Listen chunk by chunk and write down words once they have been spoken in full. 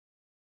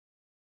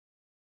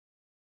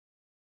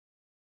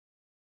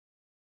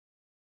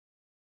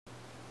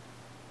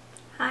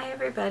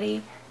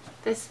everybody,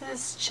 this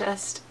is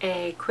just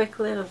a quick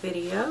little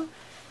video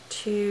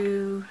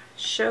to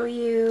show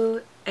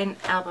you an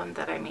album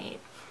that I made.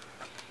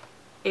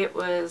 It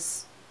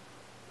was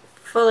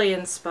fully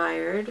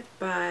inspired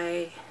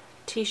by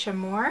Teesha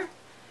Moore.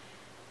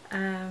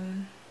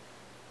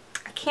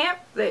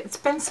 It's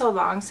been so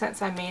long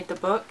since I made the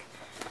book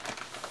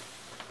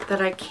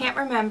that I can't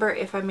remember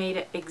if I made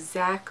it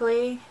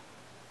exactly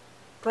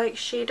like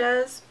she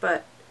does,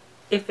 but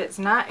if it's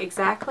not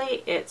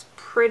exactly, it's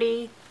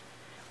pretty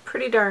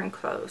darn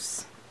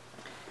close.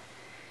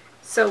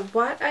 So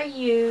what I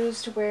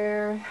used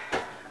where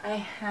I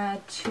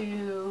had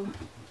to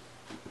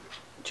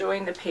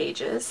join the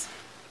pages,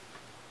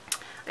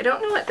 I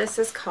don't know what this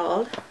is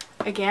called.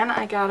 Again,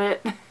 I got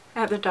it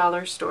at the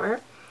dollar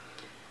store.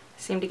 I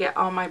seem to get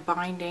all my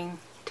binding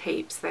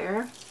tapes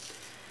there.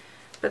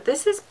 But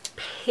this is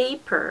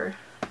paper.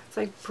 It's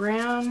like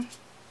brown.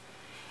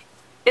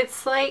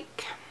 It's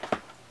like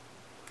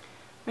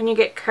when you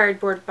get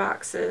cardboard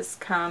boxes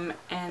come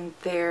and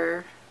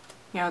they're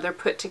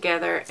put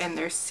together and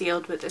they're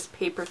sealed with this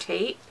paper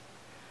tape.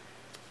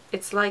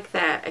 It's like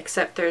that,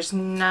 except there's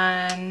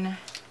none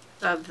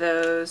of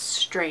those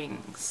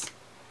strings.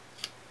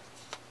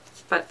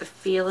 But the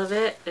feel of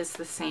it is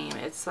the same.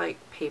 It's like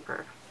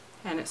paper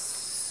and it's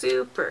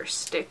super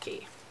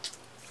sticky.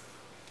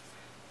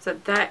 So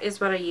that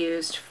is what I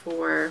used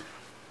for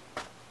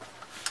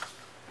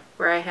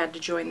where I had to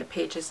join the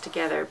pages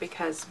together,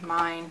 because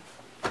my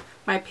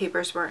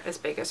papers weren't as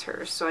big as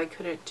hers, so I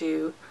couldn't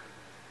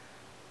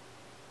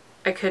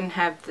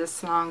have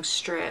this long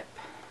strip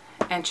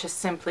and just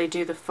simply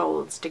do the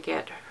folds to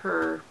get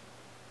her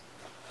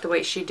the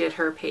way she did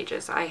her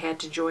pages. I had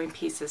to join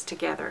pieces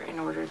together in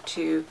order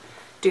to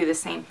do the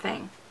same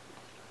thing.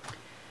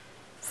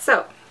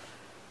 So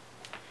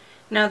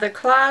now the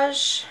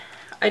collage,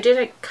 I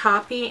didn't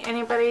copy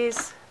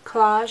anybody's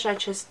collage, I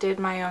just did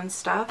my own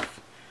stuff.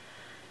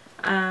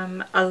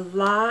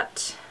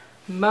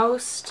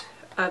 Most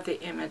of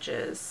the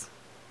images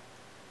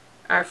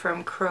are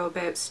from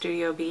Crowboat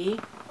Studio B,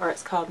 or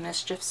it's called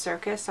Mischief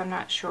Circus. I'm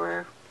not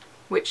sure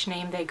which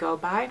name they go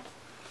by.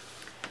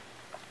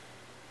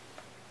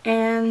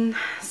 And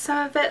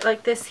some of it,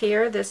 like this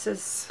here, this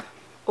is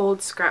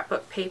old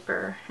scrapbook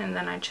paper, and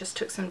then I just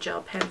took some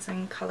gel pens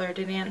and colored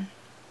it in.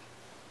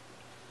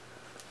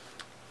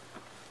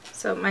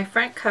 So my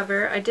front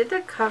cover, I did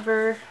the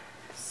cover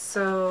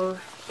so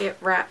it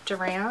wrapped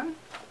around.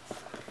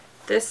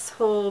 This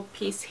whole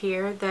piece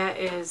here, that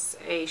is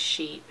a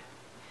sheet.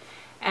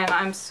 And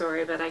I'm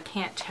sorry, but I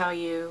can't tell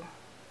you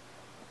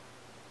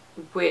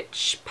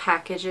which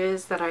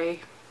packages that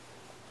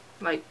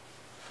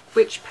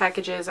which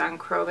packages on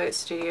Crowboat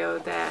Studio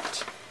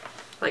that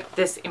like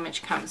this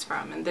image comes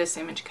from and this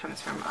image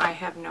comes from. I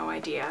have no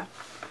idea,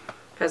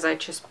 because I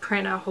just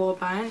print a whole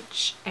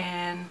bunch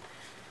and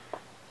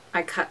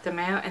I cut them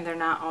out, and they're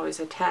not always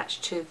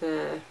attached to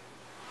the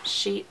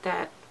sheet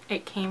that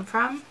it came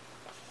from.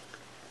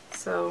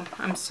 So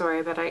I'm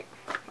sorry, but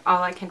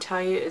all I can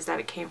tell you is that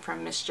it came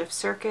from Mischief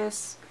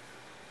Circus.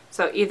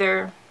 So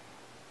either,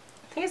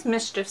 I think it's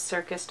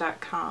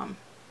mischiefcircus.com,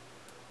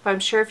 but I'm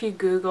sure if you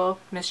Google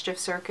Mischief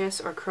Circus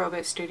or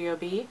Crowboat Studio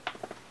B,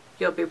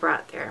 you'll be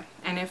brought there.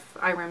 And if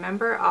I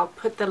remember, I'll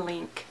put the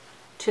link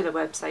to the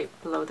website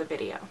below the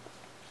video.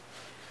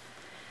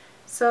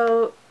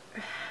 So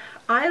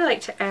I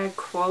like to add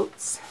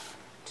quotes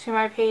to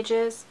my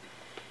pages,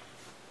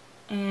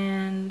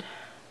 and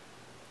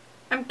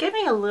I'm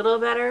getting a little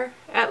better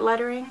at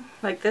lettering.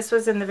 Like, this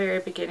was in the very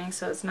beginning,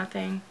 so it's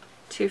nothing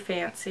too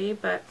fancy,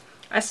 but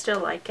I still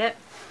like it.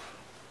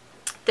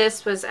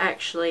 This was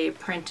actually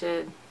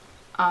printed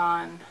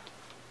on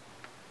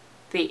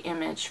the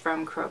image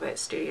from Crowboat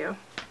Studio.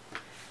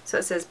 So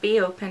it says, "Be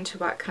open to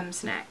what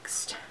comes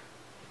next."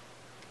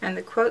 And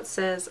the quote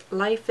says,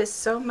 "Life is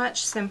so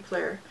much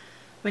simpler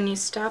when you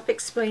stop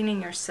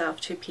explaining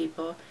yourself to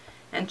people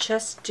and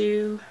just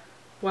do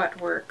what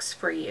works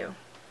for you."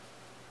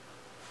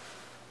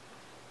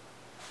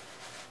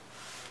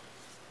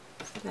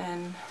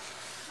 Then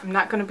I'm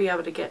not going to be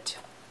able to get to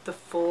the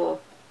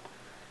full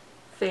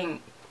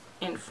thing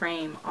in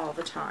frame all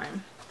the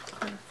time. I'm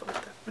going to fold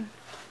that one.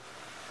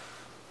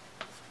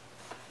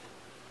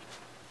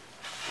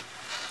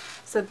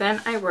 So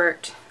then I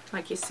worked,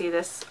 like you see,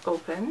 this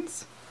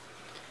opens.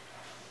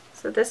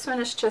 So this one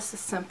is just a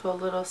simple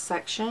little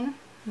section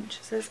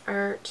which says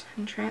Art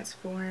and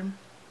Transform.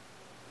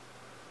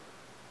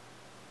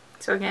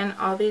 So again,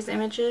 all these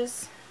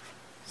images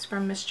is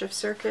from Mischief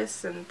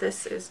Circus, and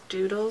this is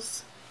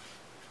Doodles.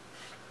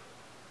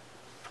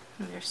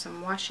 And there's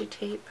some washi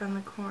tape on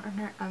the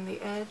corner, on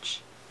the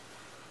edge.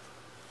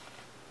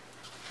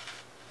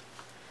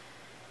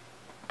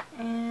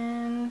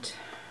 And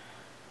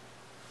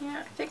yeah,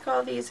 I think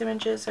all these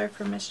images are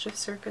from Mischief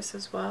Circus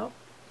as well.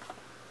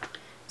 It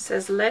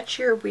says, "Let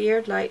your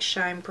weird light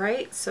shine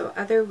bright so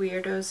other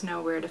weirdos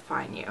know where to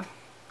find you."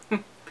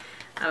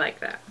 I like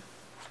that.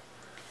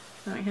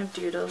 Then we have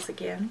Doodles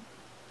again.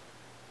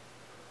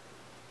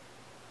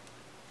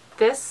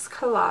 This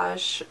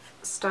collage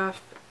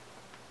stuff,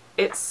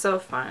 it's so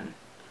fun.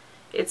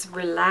 It's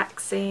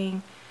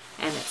relaxing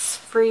and it's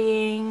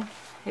freeing.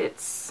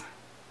 It's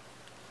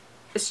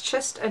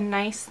just a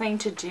nice thing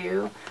to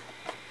do.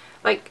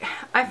 Like,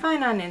 I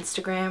find on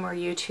Instagram or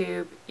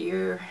YouTube,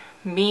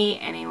 me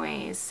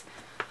anyways,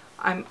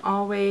 I'm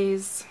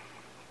always,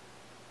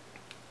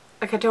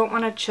 like, I don't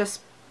want to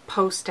just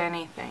post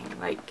anything.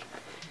 Like,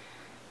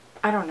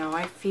 I don't know,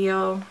 I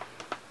feel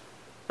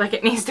like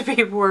it needs to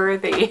be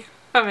worthy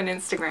of an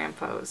Instagram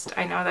post.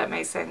 I know that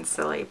may sound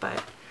silly,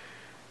 but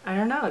I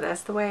don't know,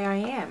 that's the way I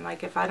am.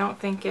 Like, if I don't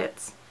think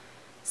it's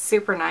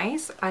super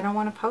nice, I don't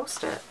want to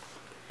post it.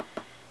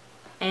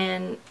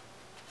 And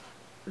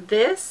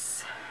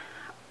this,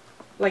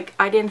 like,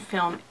 I didn't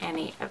film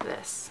any of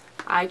this.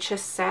 I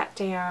just sat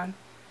down,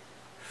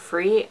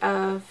 free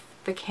of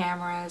the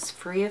cameras,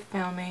 free of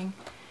filming,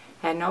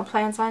 had no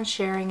plans on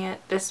sharing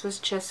it. This was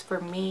just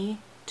for me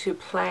to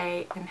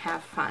play and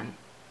have fun.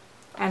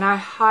 And I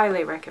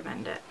highly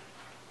recommend it.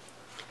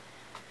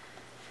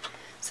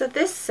 So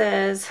this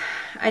says,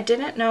 I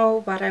didn't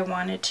know what I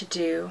wanted to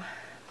do,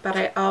 but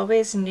I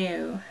always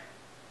knew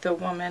the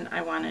woman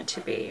I wanted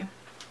to be.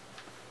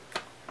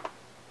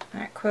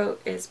 That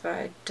quote is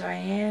by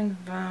Diane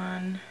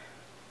von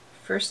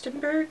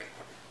Furstenberg.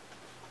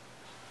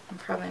 I'm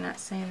probably not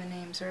saying the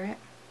names right.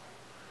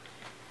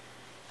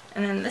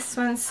 And then this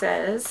one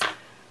says,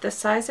 the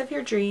size of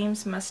your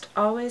dreams must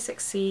always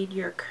exceed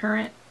your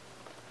current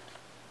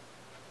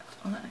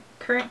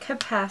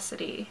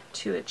capacity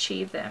to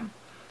achieve them.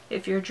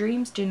 If your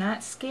dreams do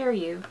not scare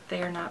you,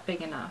 they are not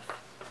big enough.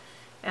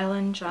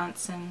 Ellen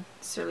Johnson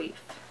Sirleaf.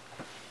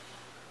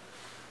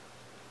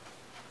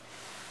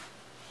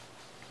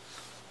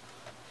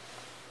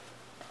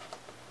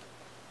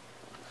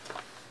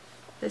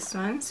 This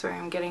one, sorry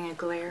I'm getting a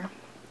glare.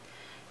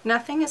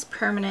 Nothing is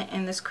permanent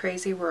in this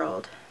crazy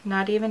world,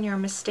 not even your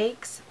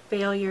mistakes,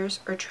 failures,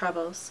 or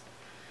troubles.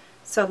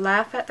 So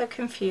laugh at the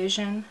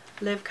confusion,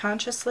 live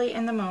consciously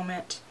in the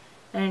moment,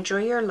 and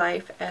enjoy your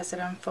life as it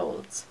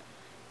unfolds.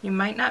 You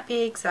might not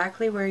be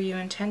exactly where you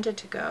intended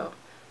to go,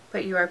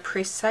 but you are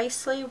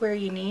precisely where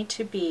you need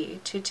to be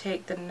to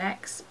take the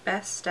next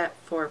best step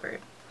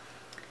forward.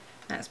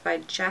 That's by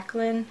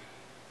Jacqueline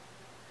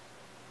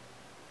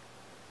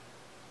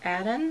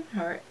Adan,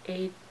 or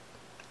Adan?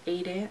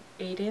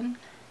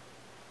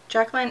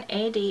 Jacqueline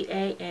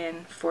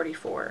Adan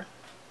 44.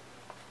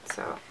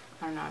 So,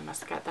 I don't know, I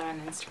must have got that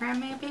on Instagram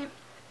maybe?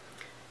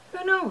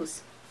 Who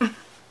knows?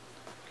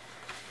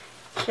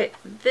 Okay,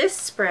 this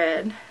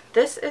spread,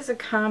 this is a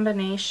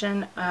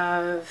combination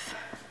of,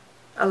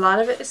 a lot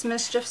of it is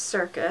Mischief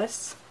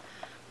Circus,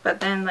 but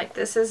then like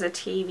this is a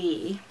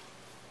TV.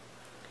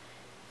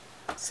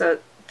 So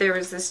there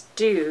was this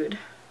dude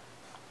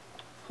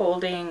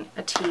holding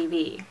a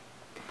TV,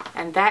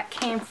 and that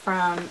came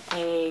from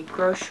a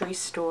grocery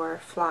store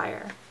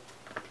flyer.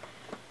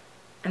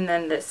 And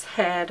then this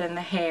head and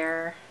the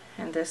hair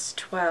and this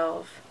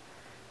 12,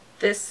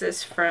 this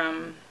is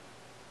from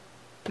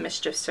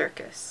Mischief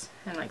Circus,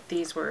 and like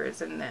these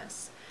words in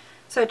this.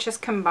 So it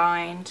just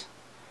combined,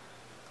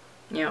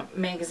 you know,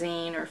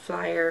 magazine or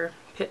flyer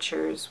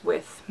pictures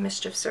with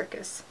Mischief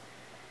Circus.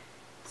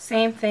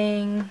 Same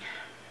thing,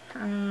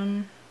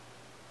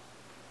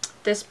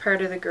 this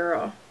part of the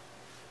girl,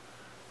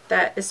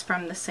 that is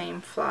from the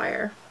same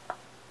flyer,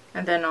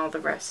 and then all the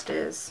rest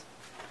is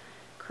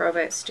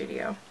Crowbat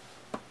Studio.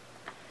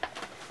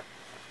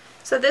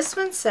 So this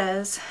one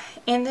says,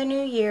 in the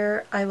new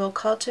year, I will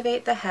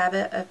cultivate the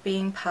habit of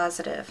being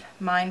positive,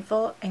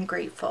 mindful, and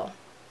grateful.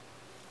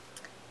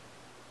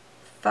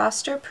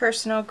 Foster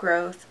personal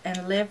growth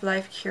and live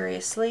life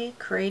curiously,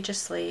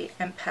 courageously,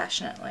 and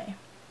passionately.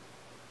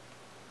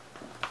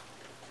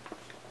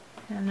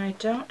 And I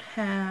don't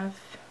have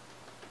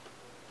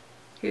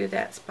who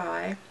that's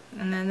by.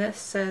 And then this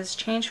says,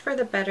 change for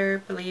the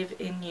better, believe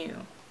in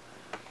you.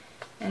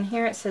 And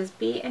here it says,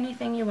 be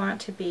anything you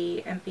want to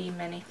be and be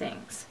many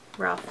things.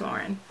 Ralph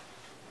Lauren.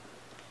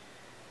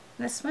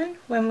 This one,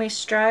 when we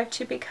strive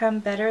to become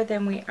better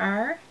than we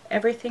are,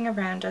 everything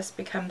around us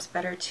becomes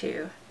better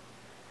too.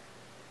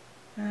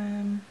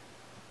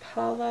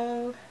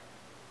 Paulo,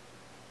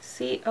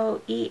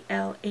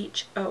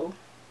 C-O-E-L-H-O.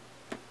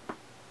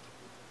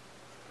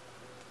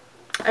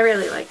 I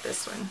really like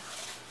this one.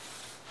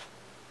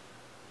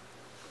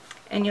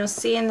 And you'll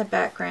see in the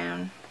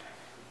background,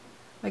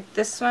 like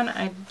this one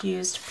I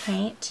used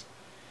paint,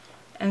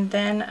 and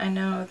then I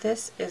know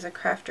this is a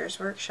Crafter's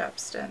Workshop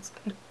stencil.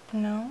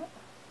 No?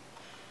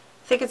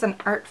 I think it's an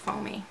art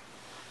foamy.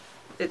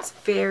 It's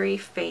very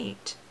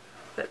faint,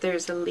 but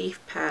there's a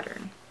leaf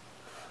pattern.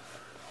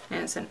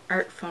 And it's an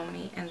art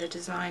foamy, and the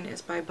design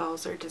is by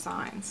Balzer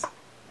Designs.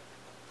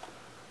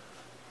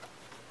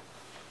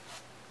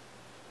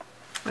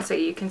 Let's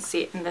say you can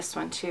see it in this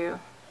one too.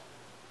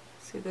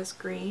 See this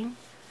green?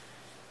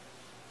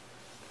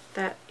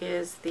 That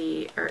is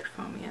the art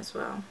foamy as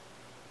well.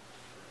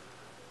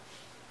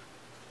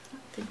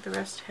 I think the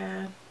rest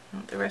had,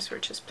 no, the rest were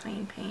just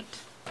plain paint.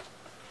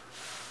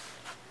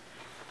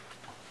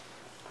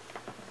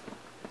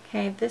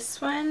 Okay,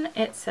 this one,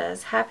 it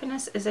says,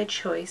 happiness is a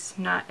choice,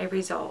 not a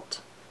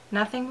result.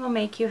 Nothing will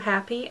make you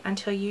happy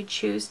until you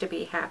choose to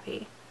be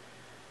happy.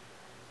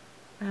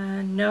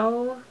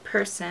 No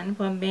person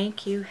will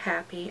make you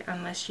happy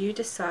unless you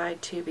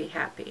decide to be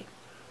happy.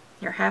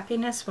 Your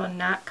happiness will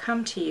not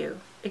come to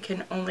you. It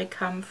can only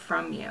come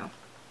from you.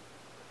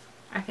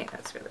 I think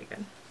that's really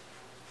good.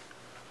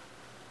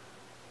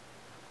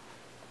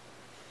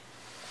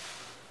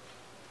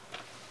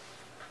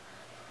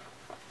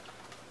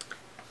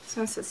 This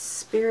one says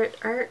spirit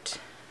art.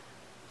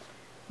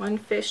 1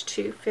 fish,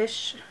 2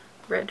 fish,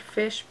 red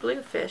fish,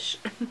 blue fish.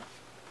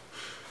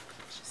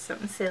 It's just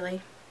something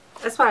silly.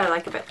 That's what I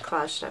like about the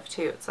collage stuff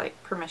too. It's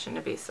like permission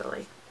to be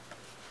silly.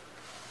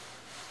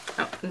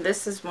 Oh, and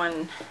this is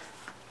one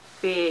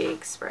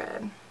big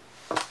spread.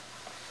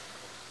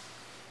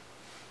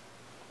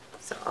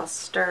 So I'll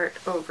start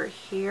over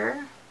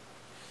here.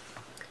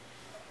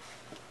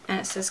 And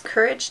it says,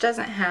 courage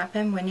doesn't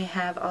happen when you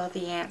have all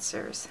the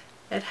answers.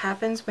 It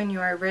happens when you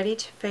are ready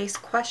to face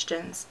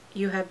questions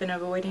you have been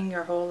avoiding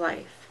your whole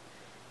life.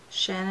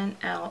 Shannon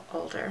L.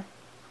 Alder.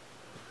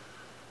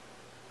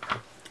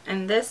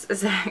 And this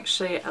is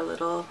actually a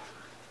little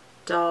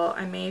doll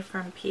I made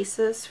from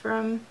pieces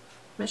from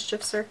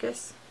Mischief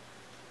Circus.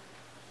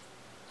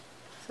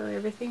 So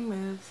everything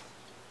moves.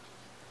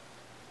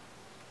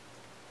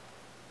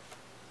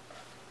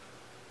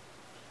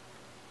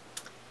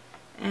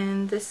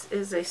 And this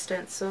is a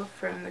stencil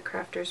from the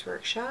Crafter's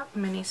Workshop,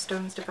 Many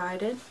Stones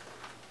Divided.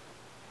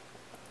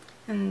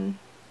 And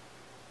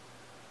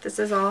this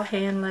is all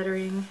hand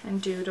lettering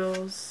and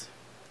doodles.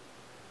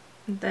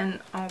 And then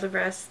all the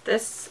rest.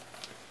 This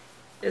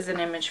is an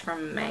image from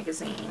a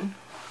magazine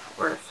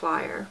or a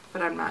flyer,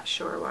 but I'm not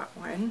sure what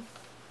one.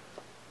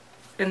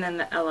 And then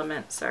the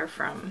elements are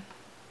from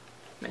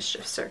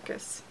Mischief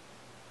Circus.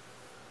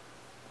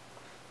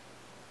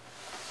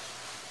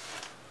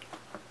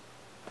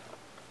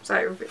 So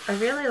I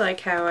really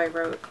like how I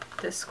wrote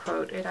this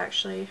quote. It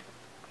actually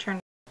turned...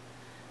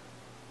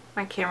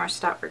 My camera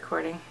stopped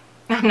recording.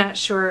 I'm not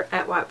sure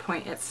at what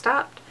point it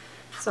stopped,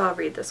 so I'll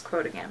read this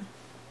quote again.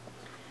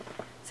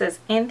 It says,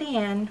 in the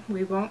end,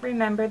 we won't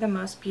remember the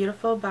most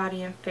beautiful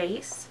body and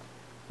face.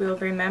 We will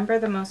remember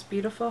the most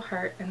beautiful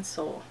heart and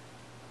soul.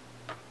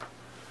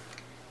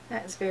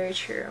 That is very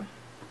true.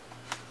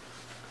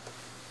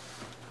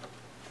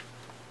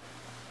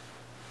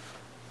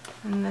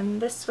 And then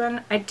this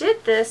one, I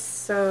did this,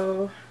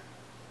 so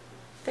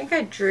I think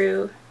I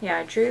drew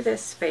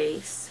this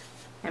face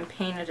and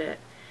painted it.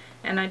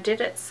 And I did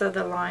it so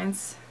the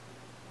lines,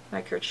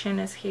 like her chin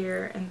is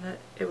here, and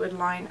it would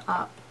line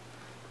up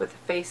with the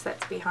face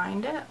that's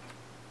behind it.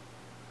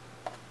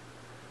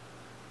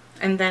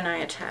 And then I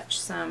attached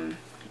some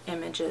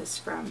images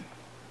from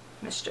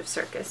Mischief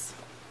Circus.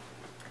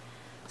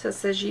 So it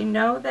says, you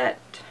know that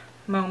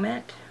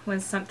moment when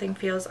something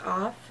feels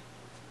off?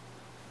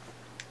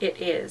 It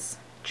is.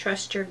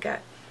 Trust your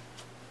gut.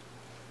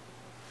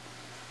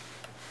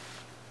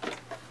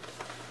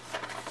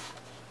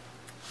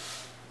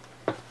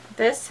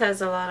 This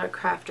has a lot of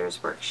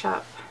Crafter's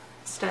Workshop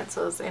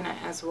stencils in it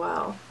as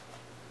well.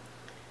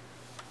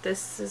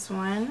 This is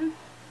one.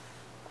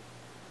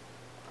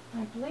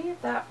 I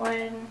believe that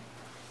one,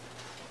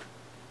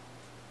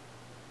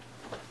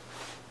 I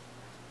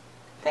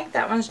think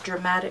that one's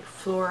Dramatic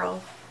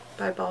Floral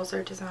by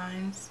Balzer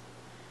Designs.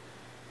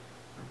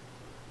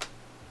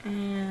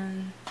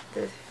 And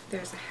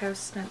there's a house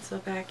stencil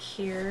back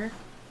here.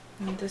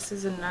 And this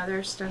is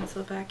another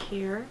stencil back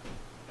here.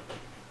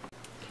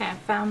 Okay, I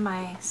found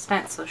my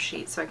stencil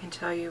sheet so I can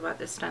tell you what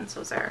the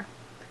stencils are.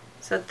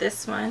 So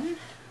this one,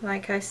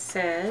 like I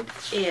said,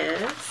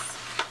 is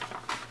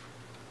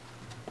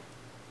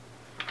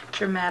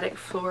Dramatic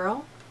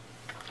Floral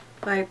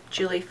by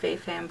Julie Faye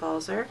Fan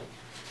Balzer.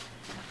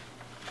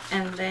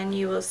 And then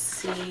you will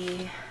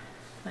see,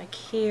 like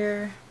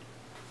here,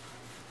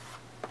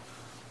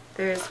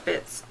 there's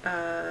bits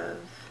of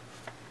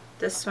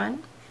this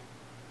one,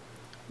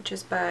 which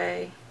is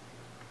by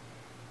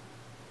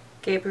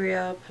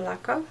Gabrielle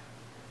Polaco,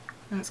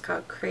 and it's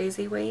called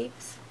Crazy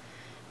Waves.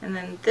 And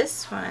then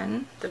this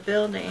one, the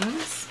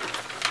buildings,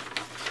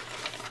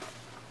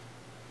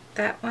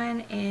 that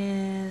one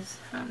is,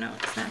 oh no,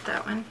 it's not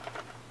that one.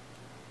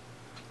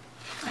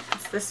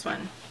 It's this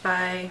one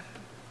by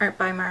art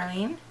by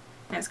Marlene,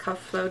 and it's called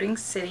Floating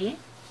City.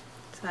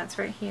 So that's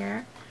right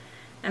here.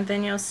 And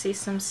then you'll see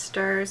some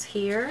stars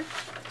here.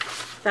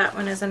 That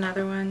one is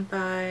another one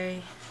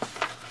by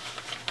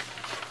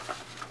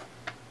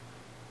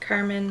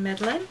Carmen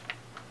Medlin,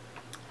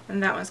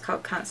 and that one's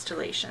called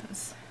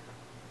Constellations.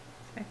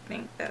 I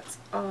think that's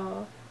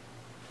all.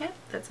 Yep,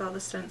 that's all the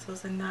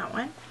stencils in that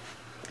one.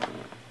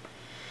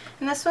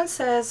 And this one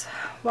says,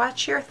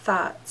 watch your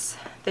thoughts,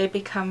 they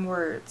become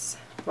words.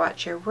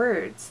 Watch your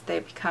words, they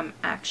become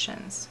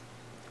actions.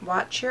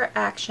 Watch your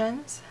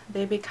actions,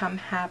 they become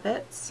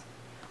habits.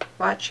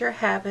 Watch your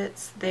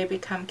habits, they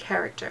become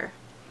character.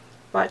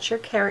 Watch your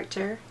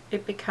character,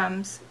 it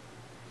becomes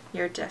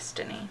your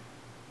destiny.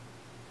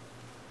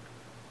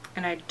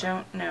 And I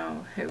don't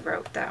know who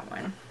wrote that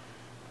one.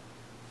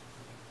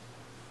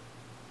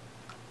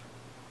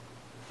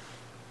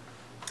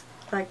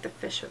 like the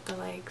fish with the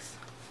legs.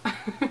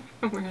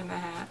 Wearing the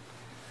hat.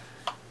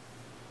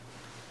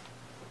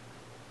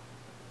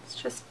 It's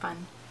just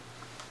fun.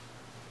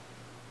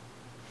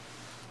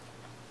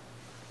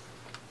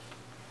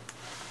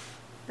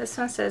 This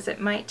one says,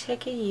 it might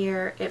take a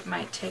year, it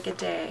might take a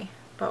day,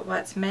 but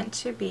what's meant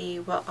to be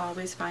will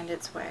always find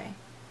its way.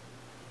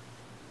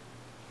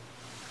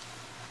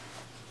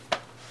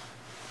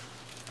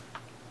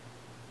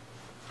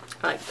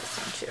 I like this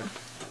one too.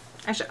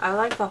 Actually, I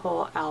like the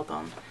whole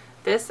album.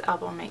 This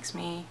album makes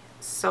me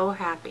so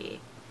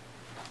happy.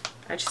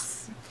 I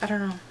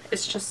don't know.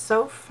 It's just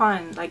so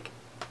fun. Like,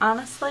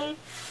 honestly,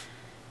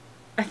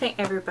 I think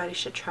everybody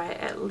should try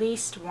it at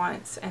least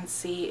once and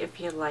see if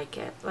you like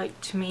it. Like,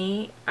 to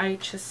me, I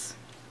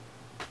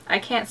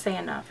can't say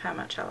enough how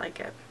much I like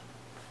it.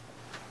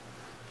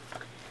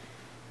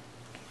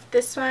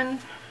 This one,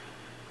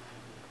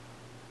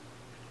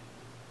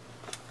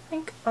 I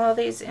think all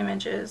these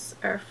images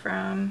are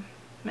from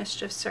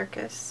Mischief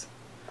Circus.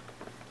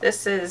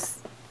 This is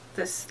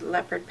this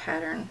leopard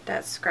pattern,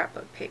 that's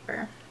scrapbook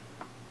paper.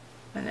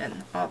 And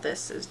then all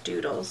this is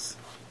doodles.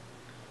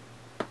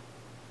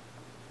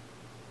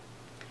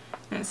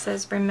 And it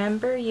says,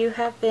 remember, you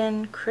have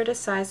been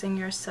criticizing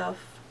yourself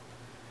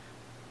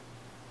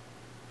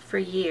for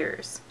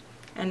years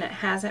and it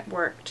hasn't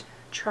worked.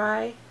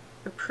 Try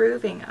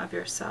approving of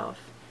yourself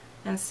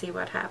and see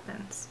what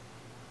happens.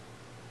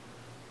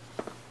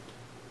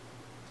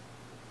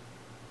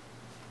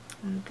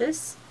 And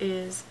this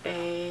is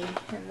in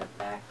the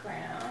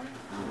background,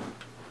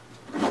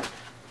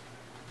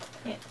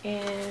 it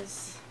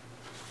is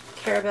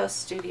Carabelle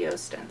Studio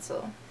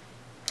stencil.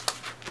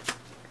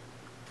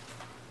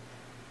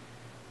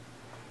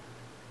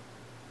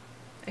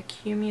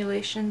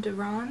 Accumulation de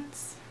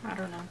ronds? I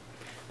don't know.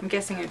 I'm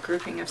guessing a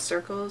grouping of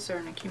circles or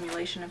an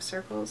accumulation of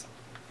circles.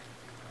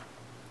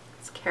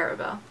 It's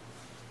Carabelle.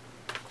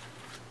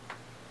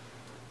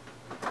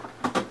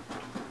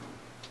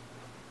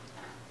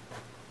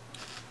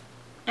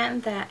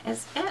 And that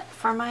is it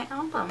for my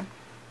album.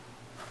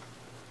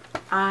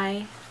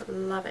 I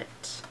love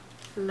it.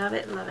 Love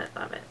it, love it,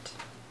 love it.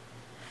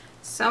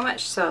 So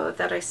much so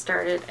that I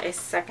started a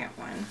second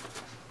one.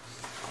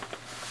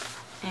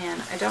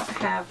 And I don't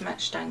have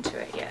much done to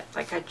it yet.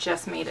 Like, I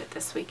just made it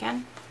this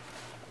weekend.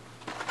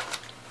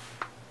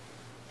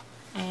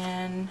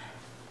 And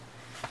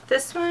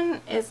this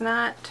one is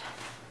not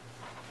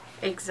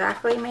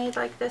exactly made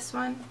like this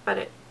one,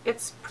 but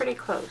it's pretty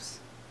close.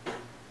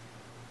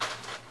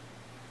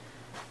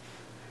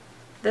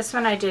 This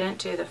one I didn't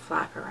do the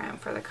flap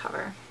around for the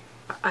cover.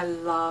 I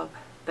love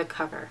the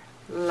cover.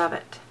 Love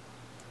it.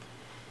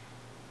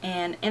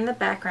 And in the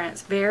background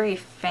it's very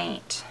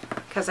faint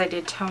because I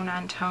did tone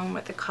on tone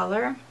with the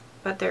color,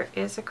 but there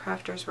is a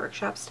Crafter's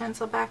Workshop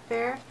stencil back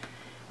there,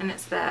 and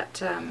it's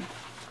that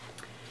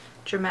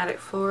Dramatic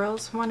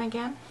Florals one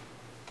again.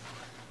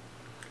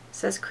 It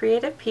says,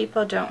 creative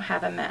people don't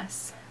have a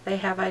mess. They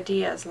have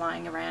ideas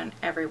lying around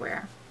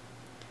everywhere.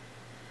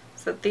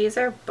 So these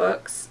are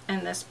books,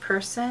 and this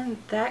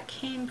person, that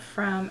came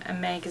from a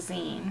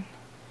magazine.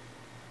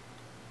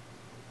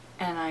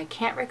 And I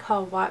can't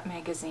recall what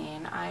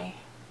magazine. I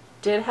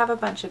did have a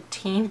bunch of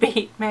Teen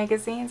Beat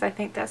magazines. I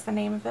think that's the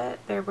name of it.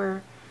 There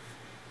were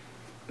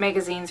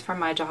magazines from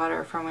my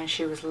daughter from when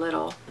she was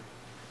little.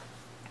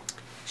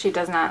 She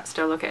does not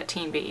still look at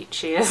Teen Beat.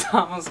 She is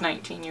almost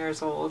 19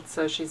 years old,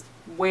 so she's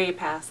way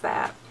past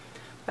that.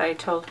 But I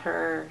told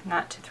her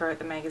not to throw out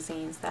the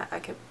magazines, that I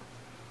could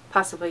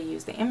possibly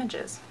use the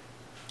images,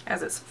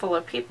 as it's full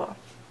of people.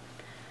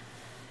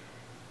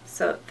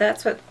 So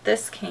that's what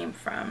this came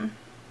from.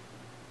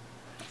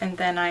 And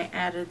then I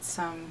added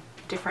some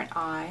different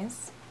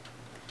eyes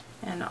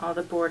and all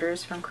the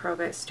borders from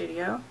Crowbat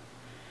Studio.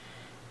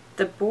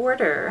 The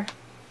border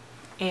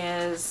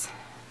is,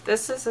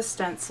 this is a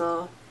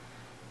stencil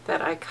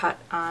that I cut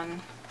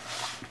on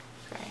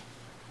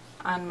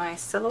my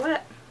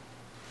silhouette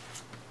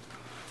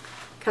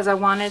because I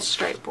wanted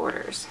straight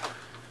borders.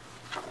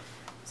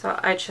 So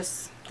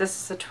this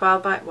is a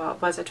 12 by, well,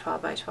 it was a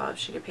 12 by 12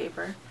 sheet of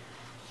paper,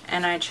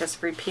 and I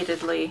just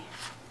repeatedly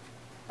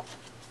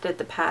did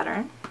the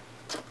pattern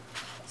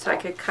so I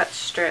could cut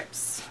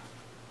strips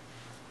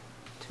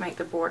to make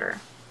the border.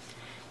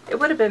 It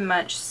would have been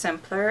much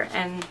simpler,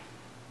 and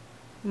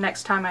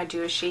next time I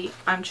do a sheet,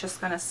 I'm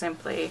just going to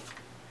simply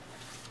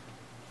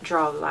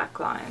draw black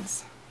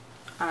lines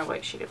on a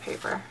white sheet of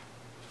paper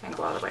and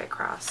go all the way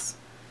across.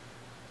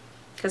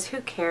 Because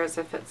who cares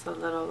if it's a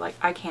little, like,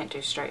 I can't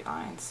do straight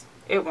lines.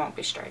 It won't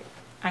be straight.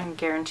 I can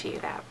guarantee you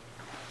that.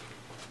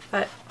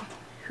 But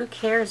who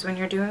cares when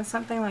you're doing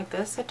something like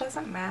this? It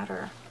doesn't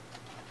matter.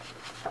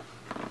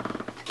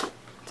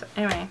 So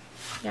anyway,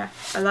 yeah,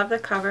 I love the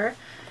cover.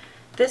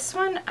 This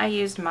one I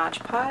used Mod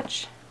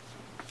Podge,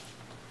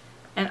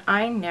 and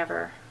I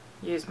never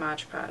use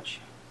Mod Podge.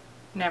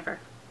 Never.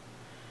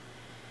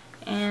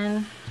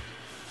 And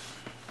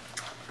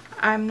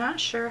I'm not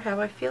sure how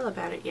I feel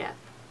about it yet.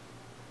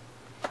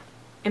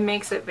 It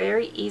makes it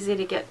very easy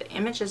to get the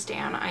images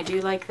down. I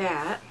do like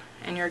that.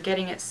 And you're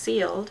getting it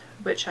sealed,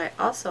 which I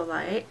also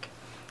like.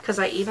 because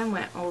I even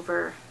went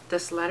over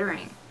this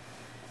lettering.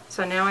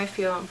 So now I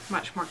feel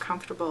much more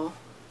comfortable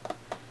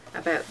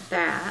about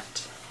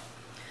that.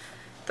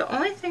 The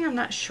only thing I'm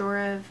not sure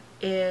of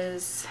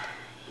is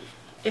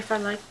if I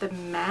like the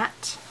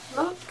matte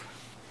look.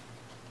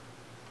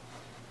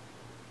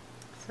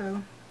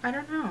 So I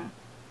don't know,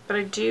 but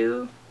I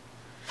do,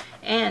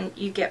 and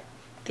you get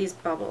these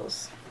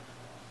bubbles.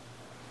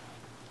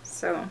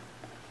 So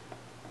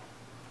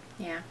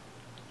yeah,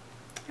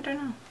 I don't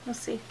know, we'll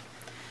see.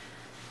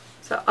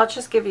 So I'll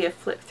just give you a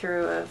flip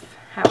through of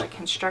how I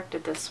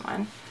constructed this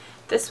one.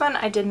 This one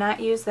I did not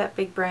use that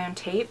big brown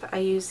tape. I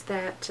used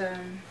that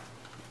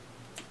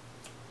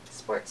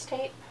sports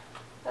tape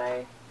that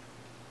I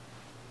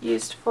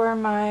used for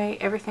my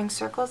Everything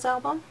Circles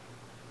album.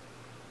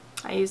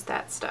 I used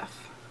that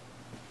stuff.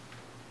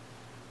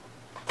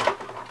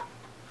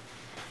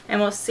 And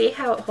we'll see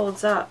how it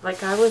holds up.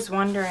 Like, I was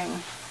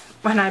wondering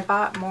when I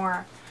bought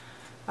more,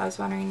 I was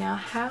wondering now,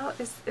 how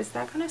is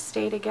that going to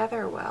stay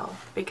together well?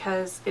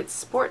 Because it's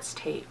sports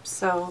tape,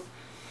 so,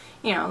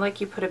 you know,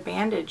 like you put a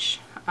bandage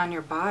on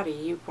your body,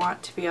 you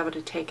want to be able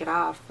to take it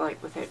off,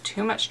 like, without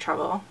too much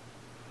trouble.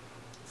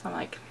 So I'm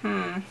like,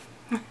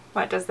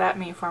 what does that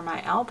mean for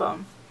my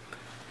album?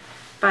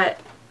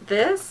 But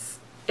this,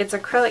 it's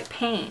acrylic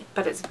paint,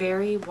 but it's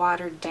very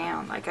watered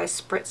down. Like, I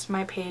spritzed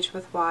my page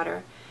with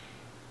water,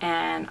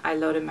 and I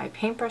loaded my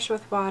paintbrush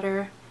with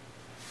water,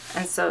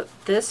 and so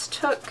this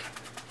took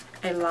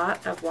a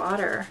lot of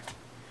water,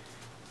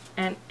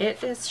 and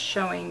it is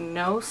showing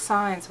no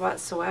signs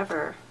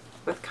whatsoever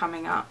with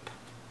coming up.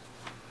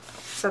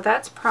 So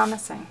that's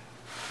promising.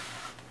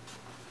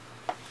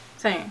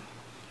 So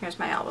here's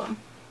my album.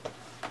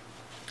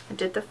 I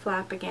did the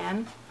flap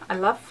again. I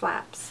love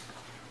flaps.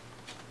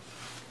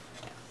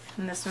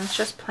 And this one's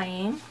just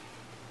plain.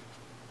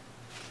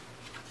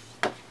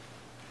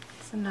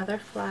 It's another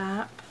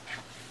flap.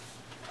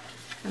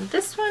 And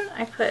this one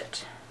I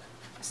put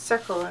a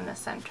circle in the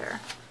center,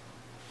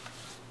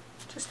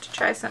 just to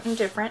try something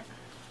different.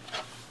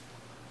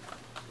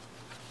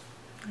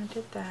 I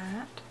did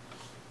that.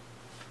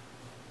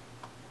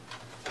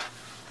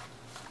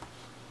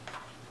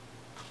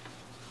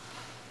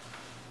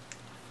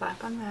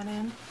 Flap on that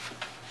end.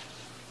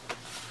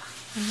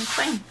 And the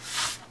plain.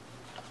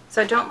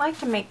 So I don't like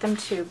to make them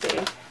too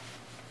big.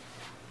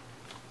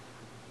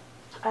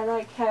 I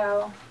like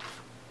how,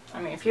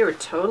 I mean, if you were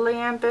totally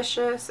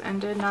ambitious and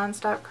did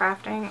non-stop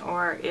crafting,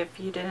 or if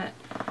you didn't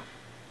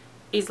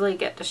easily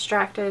get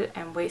distracted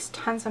and waste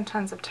tons and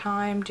tons of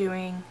time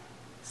doing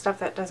stuff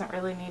that doesn't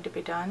really need to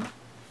be done,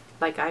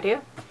 like I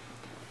do,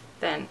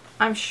 then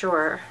I'm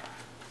sure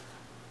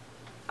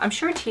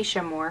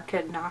Teesha Moore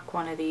could knock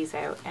one of these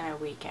out in a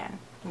weekend,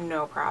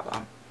 no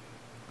problem.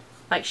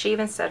 Like, she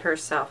even said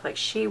herself, like,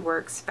 she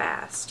works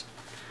fast.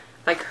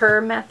 Like,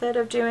 her method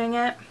of doing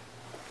it,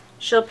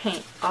 she'll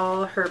paint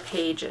all her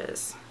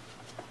pages,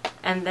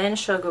 and then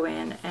she'll go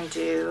in and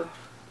do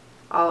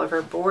all of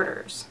her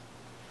borders,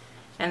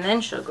 and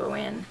then she'll go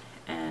in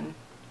and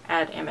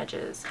add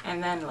images,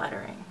 and then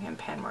lettering and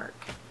pen work.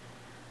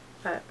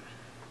 But,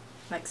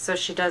 like, so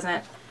she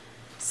doesn't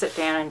sit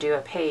down and do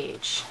a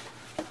page,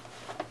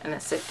 and then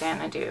sit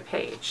down and do a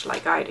page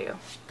like I do.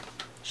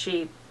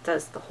 She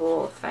does the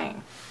whole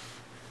thing.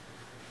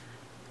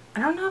 I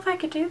don't know if I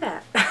could do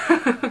that.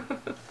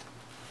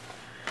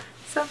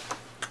 So,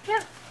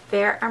 yeah,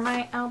 there are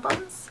my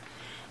albums.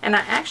 And I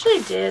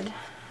actually did,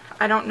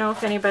 I don't know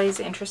if anybody's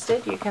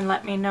interested. You can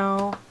let me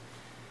know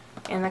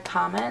in the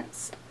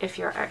comments if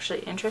you're actually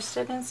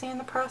interested in seeing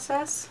the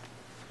process.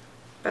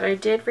 But I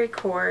did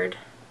record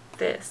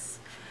this.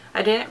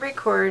 I didn't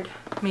record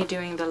me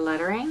doing the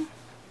lettering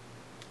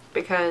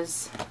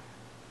because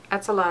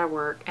that's a lot of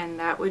work, and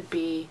that would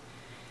be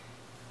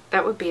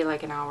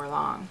like an hour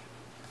long.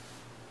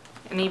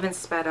 And even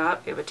sped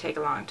up, it would take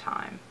a long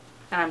time.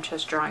 And I'm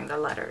just drawing the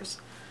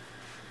letters.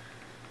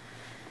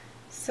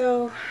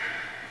 So,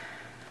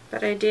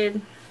 but I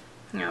did,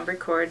 you know,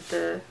 record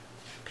the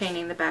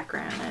painting the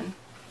background and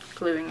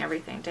gluing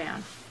everything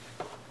down.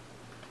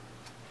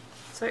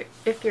 So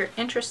if you're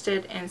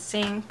interested in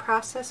seeing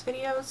process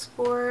videos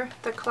for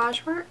the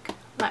collage work,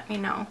 let me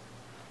know.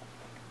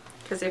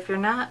 Because if you're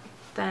not,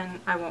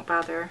 then I won't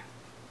bother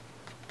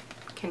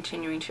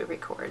continuing to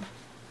record.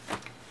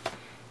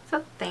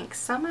 So thanks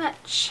so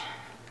much.